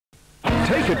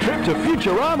Take a trip to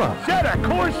Futurama. Set a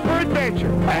course for adventure.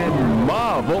 And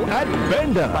marvel at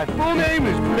Bender. My full name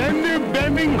is Bender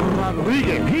Bending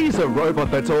Rodriguez. He's a robot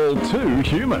that's all too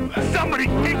human. Somebody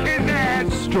kick his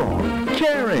ass. Strong,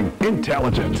 caring,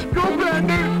 intelligent. Go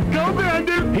Bender! Go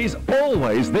Bender! He's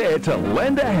always there to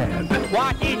lend a hand.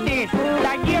 What is this?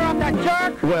 The year of the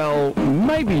jerk? Well,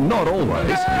 maybe not always.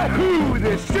 Yahoo!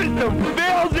 The system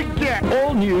fails again.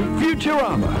 All new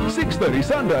Futurama, 6:30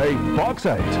 Sunday, Fox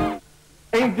 8.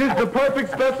 Ain't this the perfect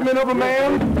specimen of a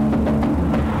man?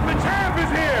 The champ is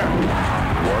here!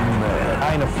 One man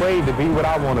I ain't afraid to be what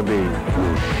I want to be.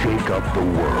 will shake up the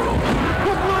world.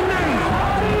 What's my name?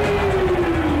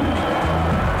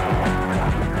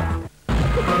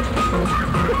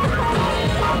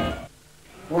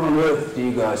 What on earth do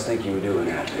you guys think you were doing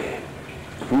out there?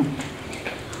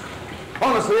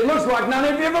 Honestly, it looks like none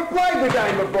of you ever played the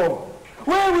game before.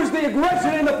 Where was the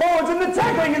aggression in the forwards and the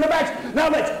tackling in the backs? Now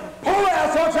let's pull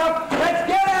our socks up, let's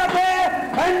get out there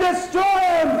and destroy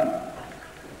them!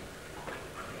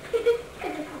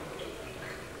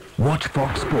 Watch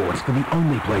Fox Sports for the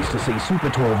only place to see Super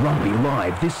Tour Rugby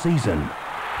live this season.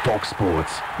 Fox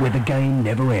Sports, where the game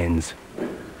never ends.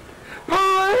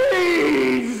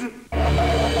 Please!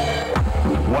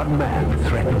 One man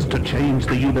threatens to change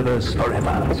the universe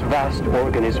forever. This vast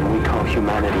organism we call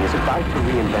humanity is about to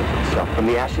reinvent itself from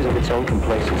the ashes of its own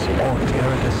complacency. Or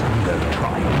dare the Sander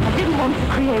triumph. I didn't want to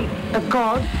create a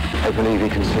god. I believe he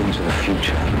can see into the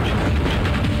future.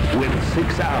 With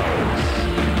 6 hours,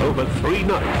 over 3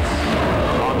 nights,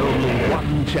 on only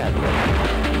one channel.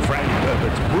 Frank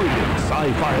Herbert's brilliant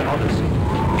sci-fi odyssey,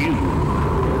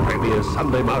 Dune, premieres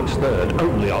Sunday, March 3rd,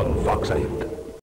 only on Fox 8.